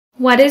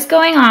What is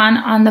going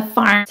on the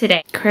farm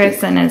today?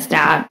 Chris and his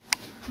dad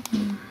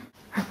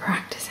are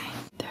practicing.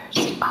 There's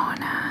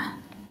Ona.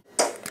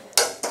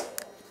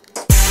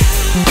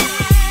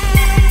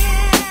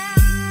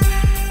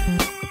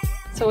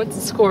 So what's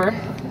the score?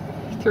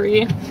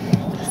 3-0.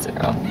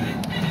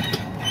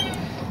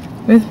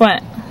 With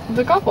what?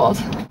 The golf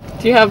balls.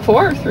 Do you have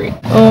 4 or 3?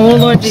 Oh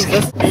Lord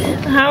Jesus.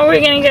 How are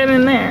we gonna get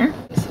in there?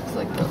 This looks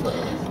like the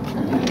little.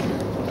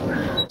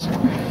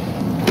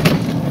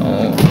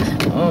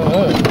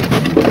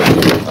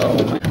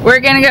 We're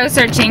gonna go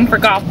searching for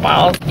golf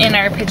balls in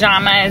our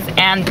pajamas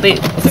and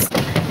boots.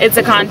 It's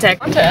a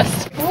contest.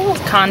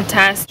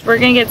 Contest. We're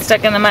gonna get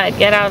stuck in the mud.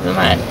 Get out of the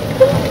mud.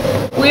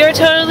 We are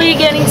totally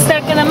getting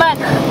stuck in the mud.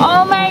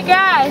 Oh my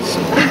gosh.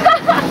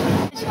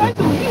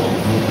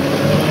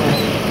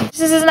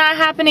 This is not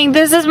happening.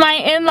 This is my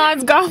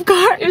in-laws golf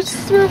cart. It's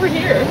just over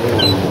here.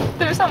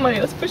 There's somebody.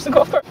 Let's push the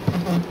golf cart.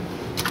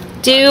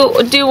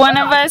 Do one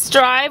of us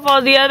drive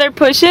while the other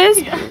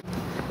pushes? Yeah.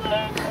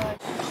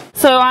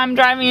 So I'm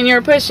driving and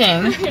you're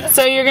pushing. Yeah.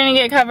 So you're gonna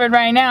get covered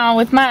right now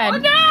with mud. Oh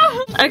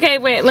no! Okay,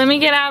 wait, let me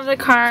get out of the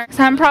car.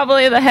 I'm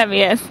probably the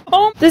heaviest.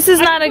 Oh, this is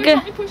not a good.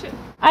 Let me push it.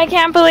 I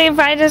can't believe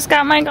I just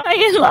got my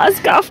in-laws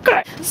golf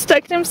cart.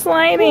 Stuck him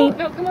sliding. Oh,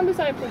 no, come on this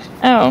side, push.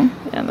 Oh,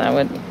 yeah, that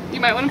would. You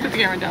might want to put the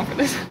camera down for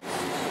this.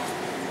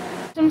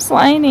 I'm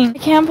sliding. I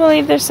can't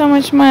believe there's so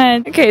much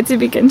mud. Okay, to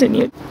be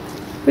continued.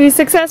 We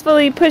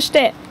successfully pushed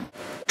it.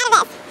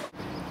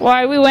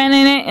 Why we went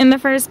in it in the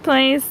first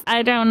place,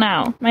 I don't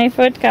know. My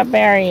foot got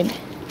buried.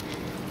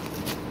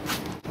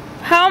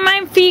 How are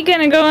my feet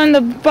gonna go in the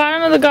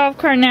bottom of the golf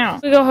cart now?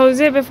 We go hose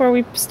it before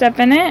we step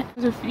in it?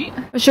 Those are feet?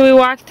 Or should we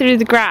walk through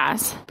the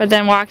grass, but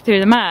then walk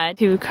through the mud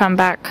to come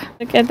back?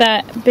 Look at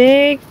that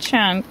big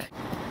chunk.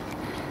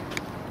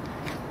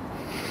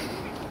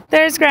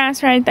 There's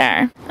grass right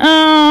there.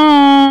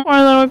 Oh, poor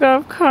little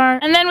golf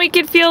cart. And then we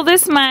could feel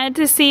this mud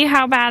to see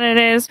how bad it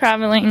is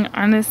traveling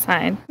on this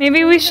side.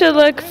 Maybe we should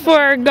look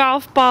for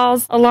golf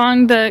balls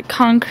along the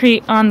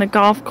concrete on the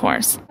golf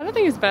course. I don't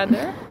think it's bad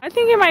there. I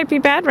think it might be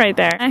bad right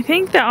there. I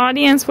think the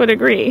audience would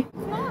agree.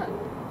 It's not.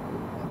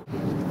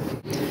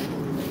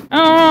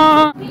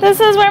 Oh,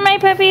 this is where my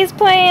puppies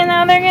play and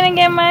now they're gonna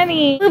get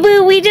muddy. Boo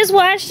boo, we just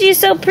watched you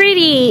so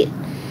pretty.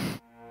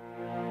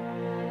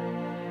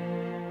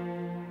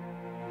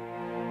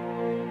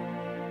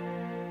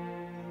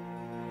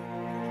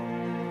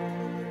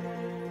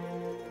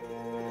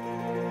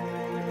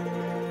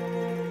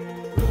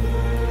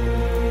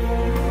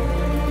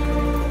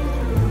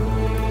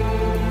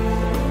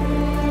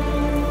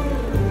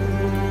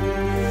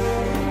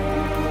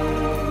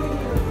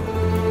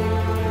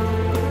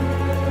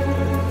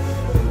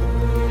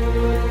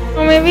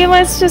 Maybe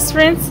let's just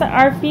rinse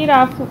our feet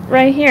off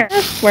right here.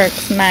 This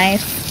works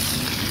nice.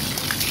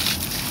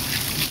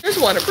 There's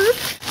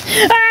waterproof.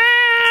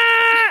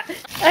 Ah!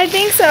 I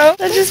think so.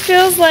 That just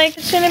feels like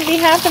it shouldn't be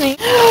happening.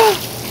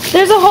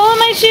 There's a hole in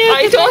my shoe.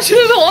 I told you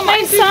there's a hole in my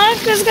shoe. My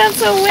sock just got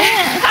so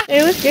wet.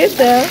 It was good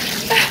though.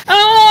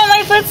 Oh,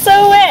 my foot's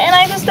so wet and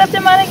I just stepped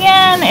in mud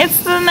again.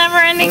 It's the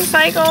never-ending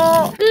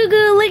cycle.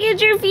 Goo-goo, look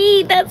at your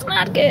feet. That's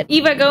not good.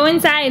 Eva, go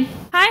inside.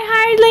 Hi,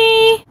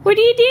 Harley. What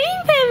are you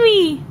doing,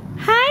 baby?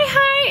 Hi,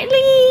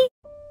 Hartley!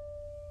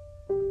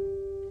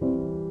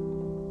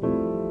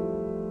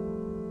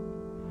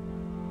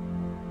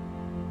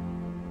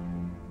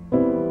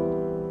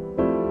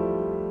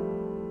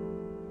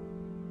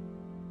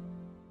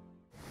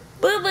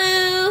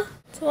 Boo-boo!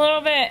 It's a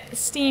little bit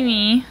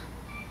steamy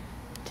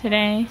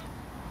today.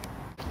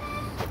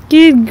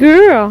 Good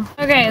girl.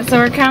 Okay, so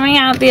we're coming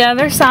out the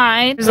other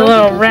side. There's a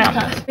little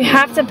ramp. We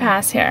have to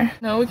pass here.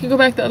 No, we can go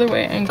back the other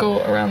way and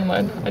go around the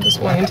mud. I just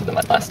went into the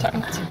mud last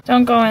time.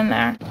 Don't go in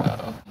there.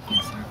 Uh-oh.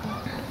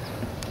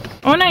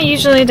 Ona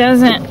usually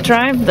doesn't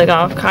drive the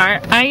golf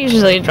cart. I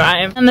usually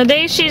drive. And the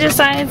day she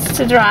decides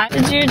to drive,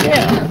 what did you do?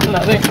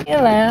 Nothing.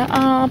 Hello,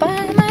 all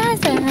by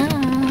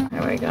myself.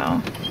 There we go.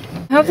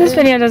 I hope this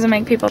video doesn't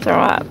make people throw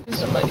up.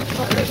 There's a muddy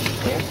spot right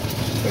here.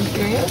 We're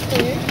doing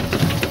okay.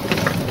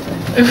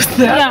 It was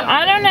that. Yeah,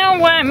 I don't know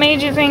what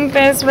made you think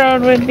this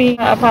road would be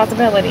a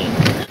possibility.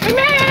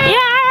 Yay!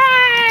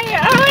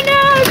 Oh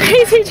no,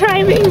 crazy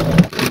driving.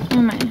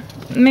 Oh my.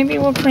 Maybe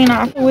we'll clean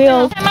off the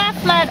wheels. I'm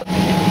off mud.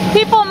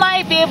 People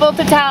might be able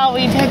to tell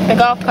we took the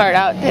golf cart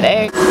out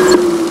today.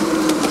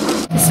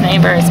 This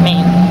neighbor is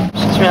mean.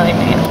 She's really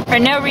mean. For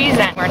no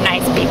reason. We're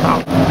nice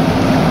people.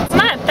 It's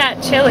not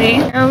that chilly.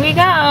 Here we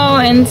go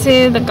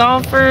into the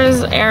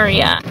golfers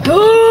area.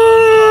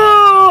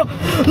 Oh,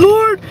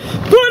 Lord,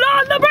 put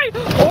on the brake.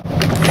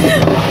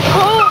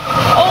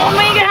 Oh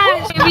my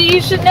gosh. Maybe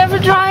you should never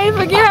drive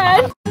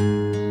again.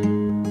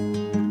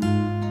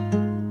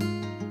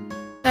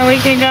 So we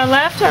can go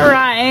left or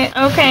right.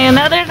 Okay,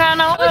 another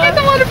tunnel. Look at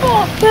the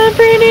waterfall. So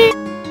pretty.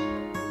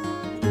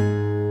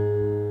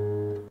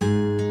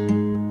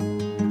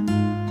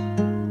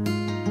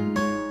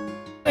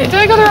 Did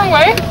I go the wrong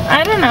way?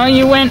 I don't know,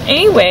 you went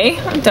a way.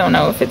 I don't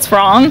know if it's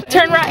wrong.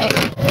 Turn right.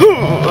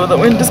 Ooh, the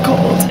wind is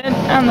cold. And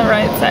on the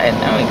right side,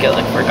 and we can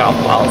look for golf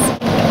balls.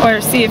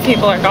 Or see if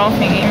people are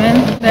golfing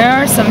even. There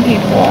are some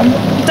people.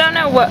 Don't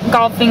know what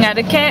golfing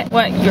etiquette,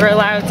 what you're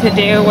allowed to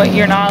do, what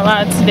you're not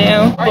allowed to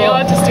do. Are you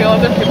allowed to steal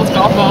other people's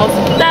golf balls?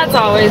 That's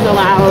always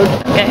allowed.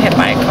 Get hit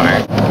by a car.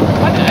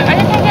 What? I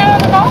can't get on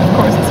the golf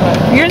course this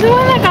way. You're the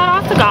one that got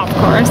off the golf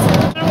course.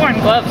 I should have worn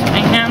gloves. My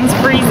hands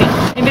freezing.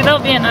 Maybe there'll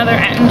be another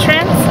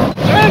entrance.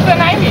 Where's the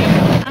 90?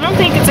 I don't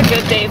think it's a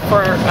good day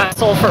for a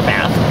sulfur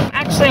bath.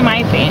 Actually,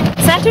 might be.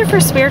 Center for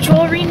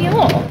Spiritual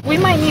Renewal. We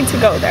might need to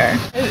go there.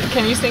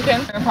 Can you sneak in?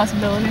 Is there a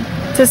possibility?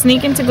 To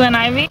sneak into Glen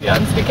Ivy? Yeah,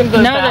 and sneak into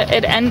the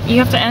bath. You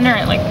have to enter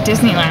it like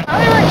Disneyland. How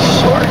are they wearing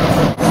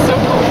shorts? It's so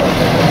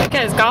cold.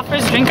 Because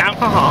golfers drink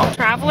alcohol.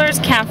 Travelers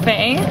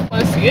Cafe.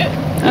 Want to see it?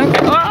 Okay.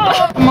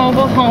 Oh,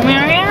 mobile home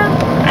area?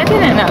 I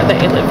didn't know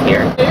they live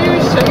here. Maybe we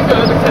shouldn't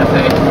go to the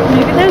cafe.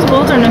 Maybe there's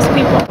wilderness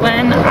people.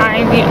 Glen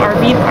Ivy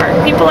RV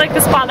Park. People like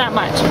the spa that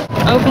much.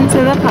 Open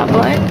to the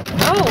public.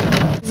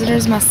 Oh.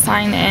 Visitors must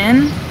sign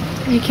in.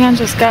 You can't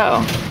just go.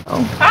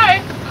 Oh. Hi.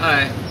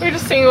 Hi. We were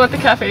just seeing what the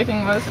cafe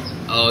thing was.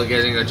 Oh, you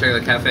guys gonna go check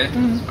the cafe?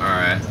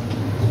 Alright.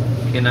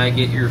 Can I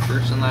get your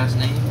first and last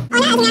name?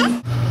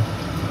 Ona.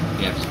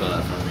 You have to spell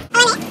that for me.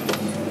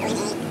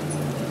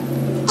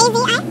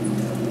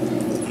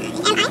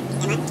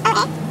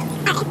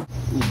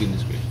 Ooh,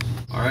 goodness gracious.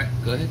 Alright,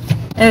 go ahead.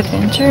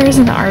 Adventures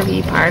in the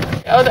RV park.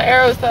 Oh, the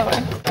arrow's that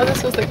way. Oh,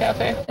 this was the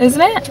cafe.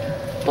 Isn't it?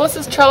 Well, this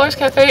is Treller's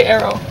Cafe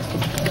Arrow.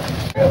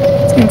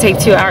 It's gonna take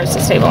 2 hours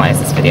to stabilize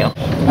this video.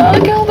 Oh,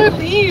 look at all the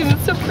leaves.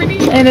 It's so pretty.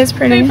 It is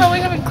pretty. They probably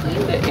haven't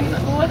cleaned it.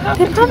 What They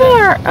happened to probably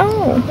it? are.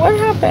 Oh, what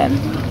happened?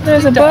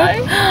 There's a die?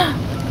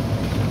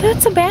 book.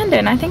 That's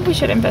abandoned. I think we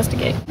should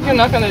investigate. You can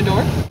knock on the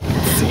door.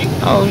 See?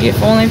 Oh,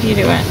 only if you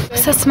do it.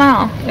 What's that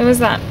smell? It was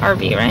that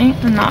RV, right?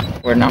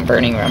 We're not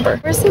burning rubber.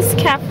 Where's this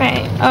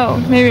cafe? Oh,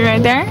 maybe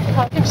right there?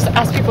 You can just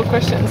ask people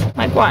questions.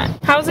 Like what?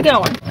 How's it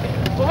going?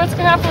 Well, what's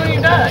gonna happen when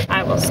you die?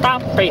 I will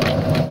stop breathing.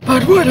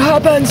 But what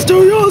happens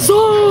to your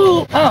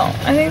soul? Oh,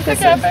 I think The this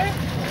cafe?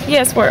 is...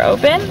 Yes, we're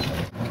open.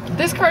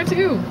 This car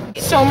too.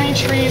 So many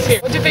trees here.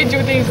 What did they do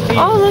with these leaves?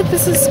 Oh, look,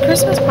 this is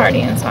Christmas party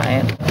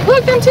inside.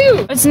 Look, them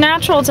too. It's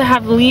natural to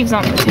have leaves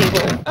on the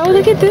table. Oh,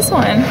 look at this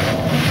one.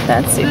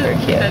 That's super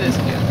cute. That is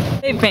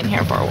cute. They've been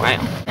here for a while,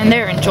 and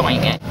they're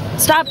enjoying it.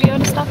 Stop,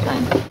 Yoda, stop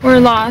that. We're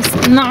lost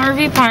in the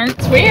RV park.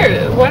 It's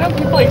weird. Why don't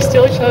people like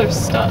steal each other's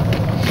stuff?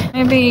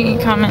 Maybe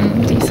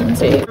common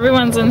decency.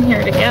 Everyone's in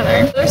here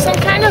together. There's some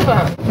kind of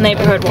a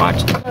Neighborhood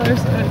watch.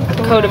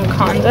 Code of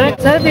conduct.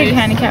 Is that a big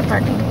handicap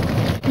parking?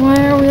 Why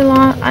are we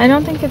lost? I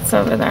don't think it's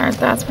over there.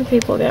 That's where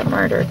people get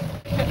murdered.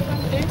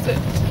 Exit.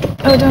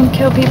 Oh, don't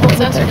kill people with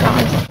their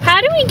dogs. How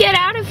do we get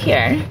out of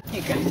here?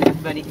 Hey guys,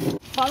 everybody.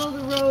 Follow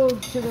the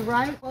road to the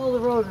right, follow the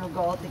road and we'll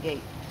go out the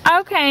gate.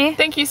 Okay.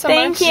 Thank you so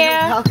Thank much. you.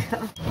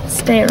 Welcome.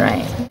 Stay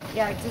right.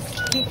 Yeah,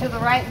 just keep to the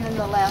right and then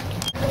the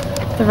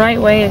left. The right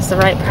way is the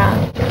right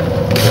path.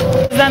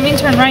 Does that mean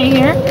turn right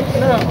here?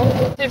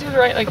 No. Stay to the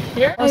right like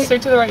here? Or stay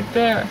to the right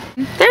there?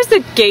 There's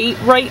the gate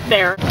right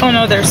there. Oh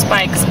no, there's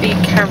spikes. Be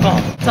careful.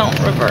 Don't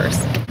reverse.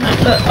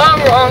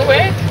 Wrong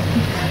way?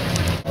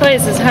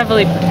 Place is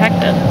heavily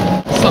protected.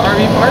 It's the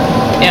RV park?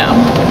 Yeah.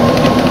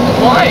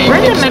 Why? We're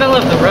in the middle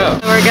of the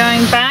road. We're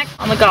going back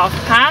on the golf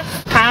path.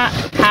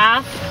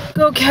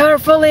 Go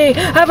carefully.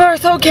 Ever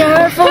so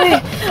carefully.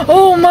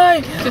 Oh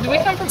my. Did we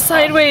come from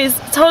Sideways.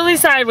 Totally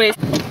sideways.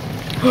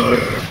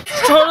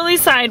 Totally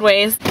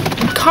sideways.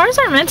 Cars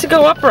aren't meant to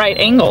go up right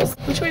angles.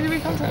 Which way did we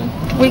come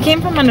from? We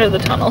came from under the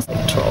tunnels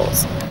like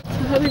trolls. So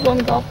how do we go on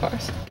the golf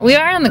course? We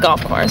are on the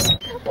golf course.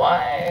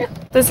 Why?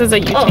 This is a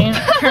U-turn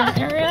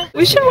area.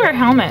 We should wear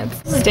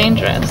helmets. This is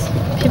dangerous.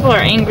 People are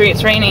angry.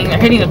 It's raining. They're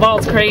hitting the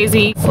balls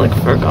crazy. Let's look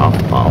for golf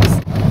balls.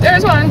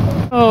 There's one.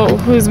 Oh,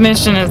 whose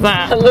mission is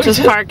that?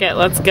 Just park it.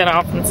 Let's get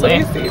off and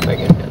Let see. me see if I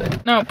can get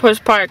it. No,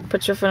 push park.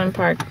 Put your foot in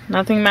park.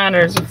 Nothing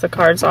matters if the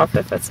card's off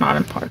if it's not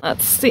in park.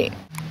 Let's see.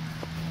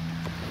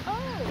 Oh.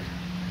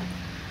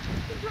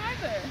 You can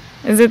drive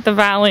there. Is it the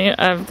Valley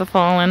of the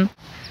Fallen?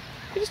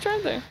 You just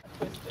drive there.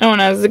 Oh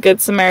no, it's a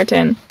good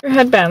Samaritan. Your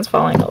headband's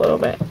falling a little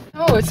bit.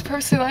 Oh, it's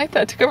purposely like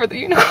that to cover the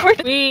unicorn.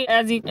 We,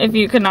 if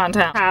you could not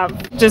tell,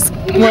 have just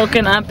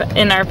woken up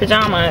in our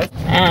pajamas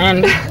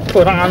and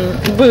put on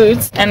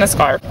boots and a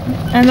scarf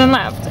and then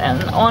left.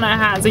 And Ona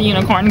has a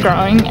unicorn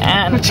growing,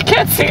 and But you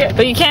can't see it.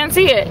 but you can't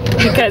see it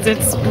because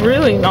it's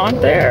really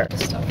not there.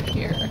 Stuff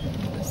here.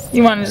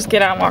 You want to just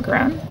get out and walk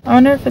around? I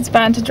wonder if it's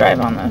bad to drive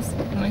on this.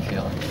 Let me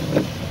feel it.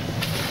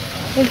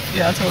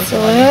 Yeah, that's what It's a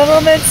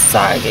little bit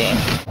soggy.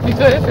 we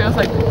could if it was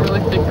like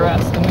really thick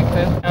grass, then we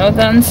could. Oh,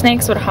 then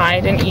snakes would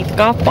hide and eat the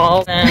golf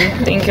balls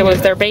and think it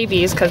was their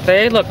babies because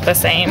they look the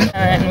same,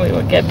 and then we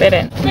would get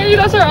bitten. Maybe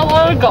that's where a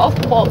lot of golf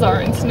balls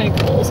are in snake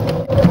holes.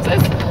 What's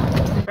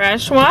this?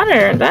 Fresh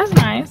water, that's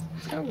nice.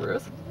 So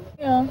gross.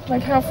 Yeah,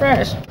 like how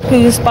fresh.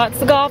 Who spots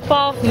the golf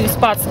ball? Who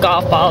spots the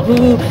golf ball?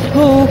 Who?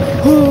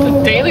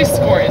 The daily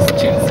score is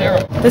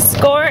 2-0. The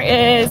score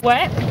is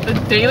what? The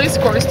daily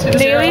score is 2-0.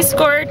 Daily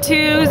score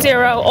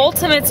 2-0.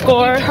 Ultimate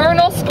score.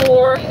 Eternal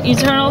score.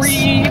 Eternal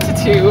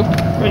 3-2.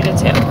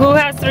 3-2. Who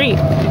has 3?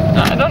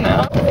 I don't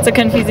know. It's a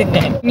confusing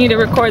game. We need to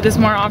record this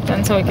more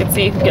often so we can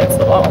see who gets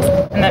the balls.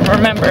 And then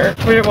remember,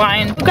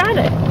 rewind. Who got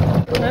it?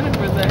 Then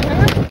over there.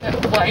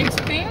 That white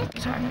thing. What are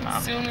you talking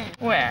about? Zoom in.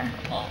 Where?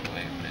 All the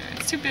way over there.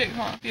 It's too big,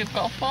 huh? Do you have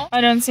golf ball?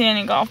 I don't see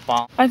any golf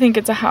ball. I think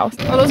it's a house.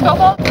 Are those golf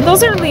balls?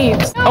 Those are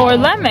leaves. Or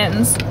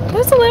lemons.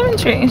 There's a lemon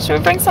tree. Should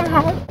we bring some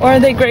home? Or are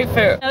they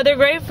grapefruit? No, they're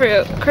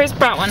grapefruit. Chris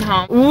brought one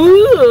home.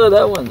 Ooh,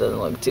 that one doesn't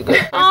look too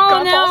good.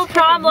 Oh, no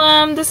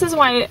problem. This is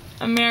why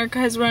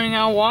America is running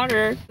out of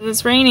water.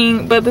 It's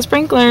raining, but the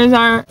sprinklers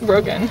are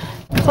Broken.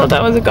 I thought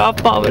that was a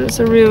golf ball, but it's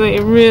a really,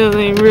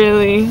 really,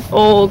 really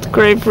old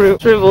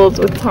grapefruit, shriveled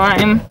with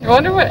time. I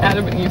wonder what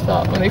Adam and Eve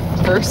thought when they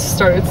first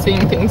started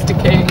seeing things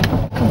decaying.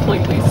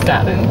 Completely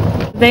saddened.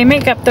 They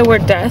make up the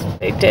word death.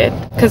 They did.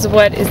 Because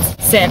what is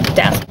sin?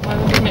 Death.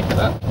 Why would they make it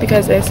up?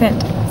 Because they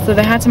sinned. So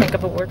they had to make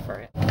up a word for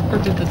it. Or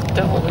did the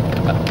devil make it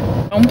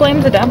up? Don't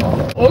blame the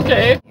devil.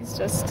 Okay. He's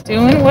just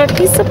doing what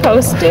he's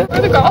supposed to. Where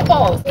are the golf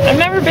balls? I've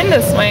never been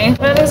this way.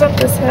 What is up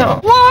this hill?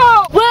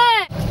 Whoa!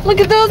 What? Look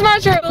at those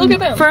mushrooms. Look at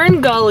them.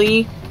 Fern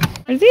Gully.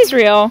 Are these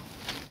real?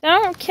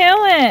 Don't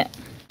kill it.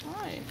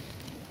 Why?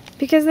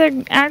 Because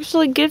they're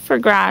actually good for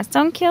grass.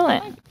 Don't kill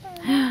it.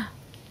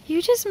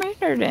 You just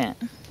murdered it.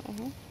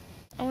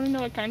 I want to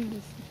know what kind of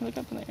this. Look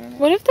up on the internet.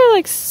 What if they're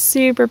like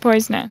super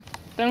poisonous?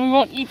 Then we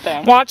won't eat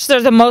them. Watch,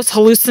 they're the most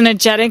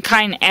hallucinogenic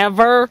kind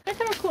ever. They're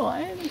kind of cool.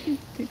 I think you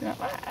take that.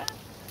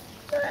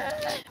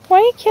 Why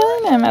are you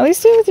killing them? At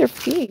least do it with your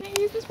feet. Can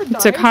you use this for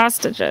Took dye?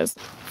 hostages.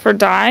 For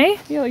dye?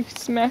 Yeah, like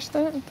smash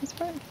that at this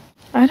point.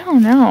 I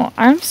don't know.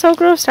 I'm so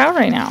grossed out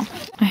right now.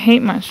 I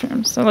hate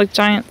mushrooms. They're like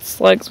giant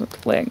slugs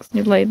with legs.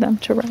 You laid them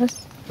to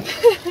rest.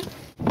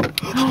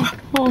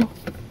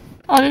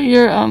 Oh,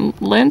 your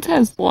lens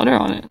has water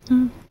on it.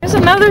 There's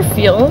another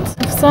field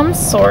of some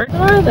sort.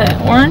 What are they?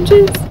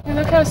 Oranges? Yeah,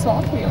 they're kind of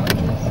salty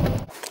oranges.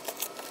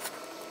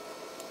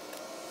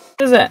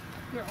 What is it?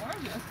 They're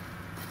oranges.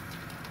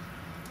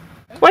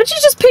 Why'd you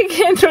just pick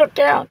it and throw it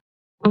down?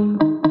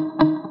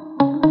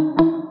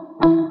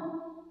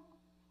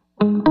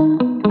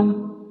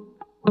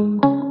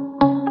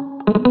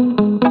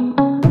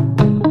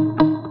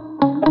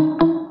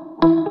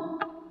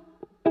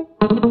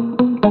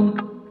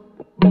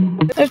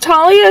 If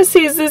Talia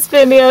sees this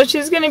video,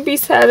 she's gonna be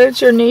sad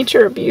at your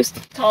nature abuse.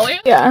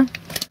 Talia? Yeah.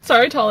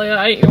 Sorry, Talia.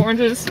 I ate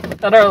oranges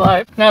that are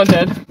alive. Now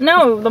dead.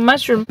 No, the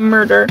mushroom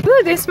murder.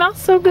 Ooh, they smell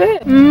so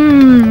good.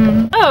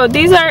 Mmm. Oh,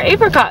 these are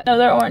apricot. No,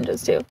 they're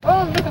oranges too.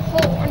 Oh, look, a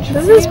whole orange.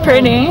 This is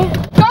pretty.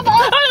 Golf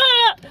ball!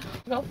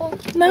 Golf ball?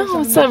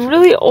 No, it's a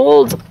really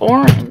old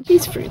orange.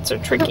 These fruits are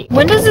tricky.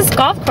 When does this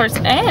golf course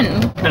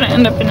end? I'm gonna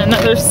end up in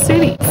another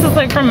city. This is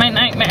like from my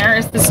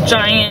nightmares, this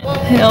giant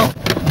hill.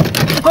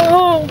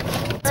 Oh,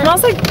 it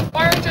smells like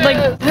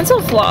Oranges! pencil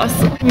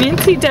floss.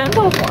 Minty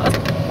dental floss.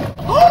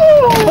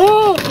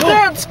 Oh,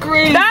 that's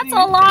crazy! That's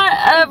a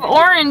lot of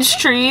orange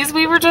trees.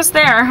 We were just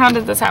there. How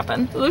did this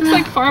happen? It looks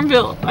like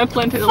Farmville. I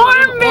planted a lot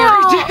of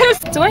Farmville! oranges.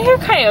 Do I hear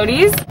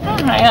coyotes?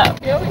 How high up?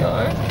 Yeah, we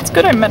are. It's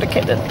good I'm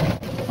medicated.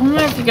 I don't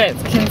know if you guys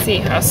can see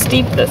how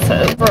steep this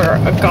is for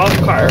a golf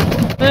cart.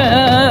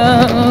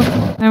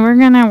 And we're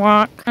gonna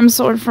walk. I'm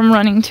sore from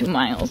running 2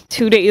 miles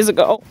 2 days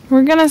ago.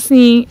 We're gonna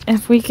see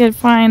if we could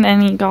find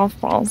any golf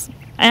balls.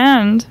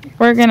 And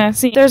we're gonna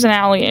see if there's an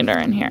alligator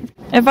in here.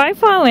 If I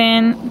fall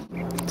in,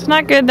 it's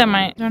not good that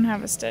I don't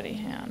have a steady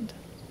hand.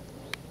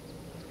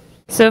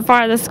 So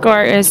far the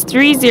score is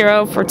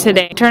 3-0 for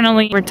today.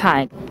 Eternally, we're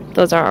tied.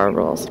 Those are our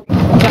rules.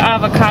 The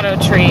avocado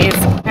trees.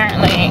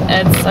 Apparently,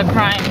 it's a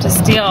crime to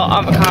steal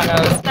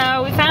avocados.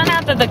 So we found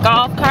out that the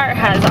golf cart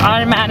has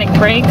automatic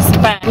brakes,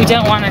 but we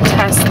don't want to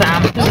test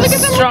them. There's a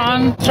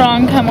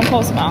strong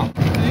chemical smell.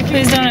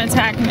 Please don't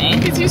attack me.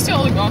 He's used to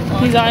all the golf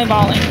balls. He's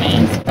eyeballing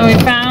me. So we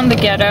found the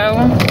ghetto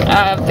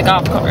of the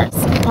golf course.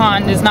 The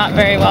pond is not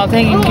very well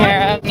taken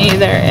care of.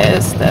 Neither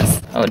is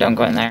this. Oh, don't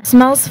go in there. It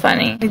smells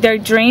funny. They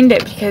drained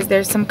it because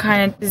there's some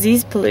kind of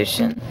disease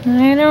pollution.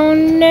 I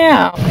don't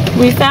know.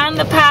 We found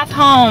the path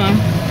home.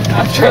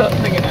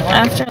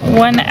 After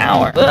 1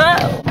 hour.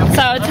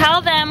 So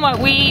tell them what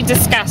we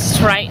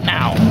discussed right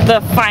now. The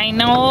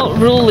final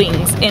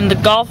rulings in the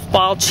golf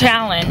ball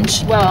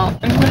challenge. Well,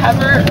 and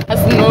whoever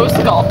has the most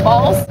golf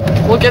balls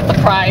will get the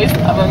prize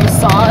of a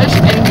massage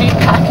and be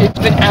packaged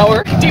with an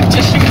hour deep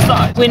tissue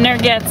massage. Winner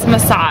gets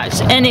massage.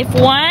 And if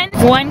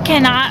one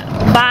cannot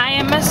buy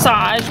a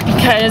massage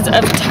because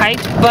of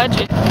tight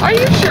budget. Are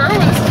you sure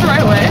this is the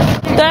right way?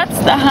 That's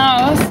the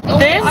house.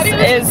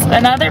 This is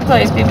another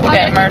place people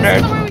get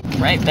murdered.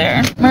 Right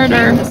there.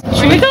 Murder.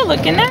 Should we go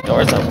look in there?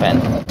 Door's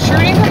open.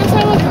 Sure you can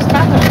come inside? Look, there's a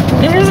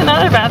bathroom. There's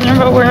another bathroom,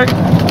 but we're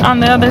on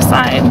the other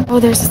side. Oh,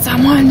 there's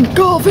someone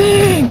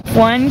golfing!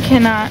 One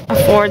cannot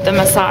afford the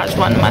massage.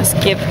 One must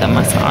give the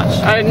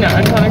massage. I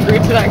don't agree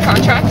to that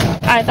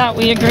contract. I thought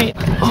we agreed.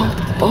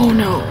 Oh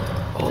no.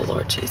 Oh Lord.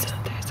 what she said.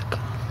 There's a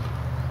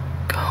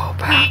golf. Go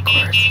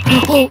backwards.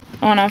 Oh,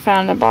 Ona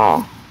found a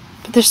ball.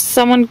 But there's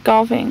someone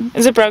golfing.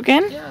 Is it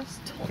broken? Yes,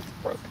 totally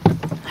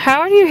broken.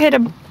 How do you hit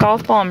a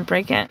golf ball and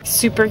break it?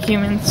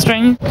 Superhuman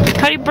strength?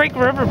 How do you break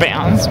rubber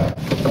bands?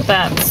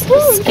 That's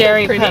a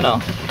scary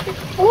puddle.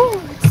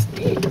 Oh, it's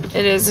deep.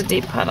 It is a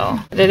deep puddle.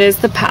 It is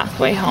the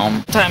pathway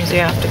home. Sometimes you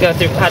have to go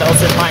through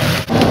puddles in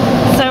life.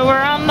 So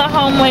we're on the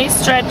homeway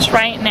stretch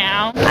right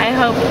now. I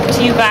hope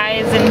you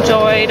guys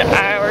enjoyed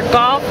our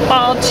golf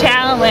ball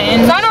challenge.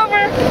 It's not over.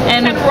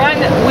 And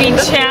we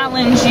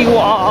challenge you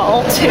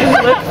all to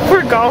look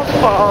for golf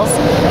balls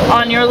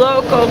on your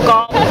local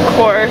golf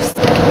course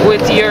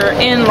with your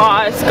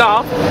in-laws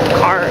golf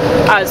cart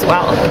as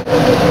well.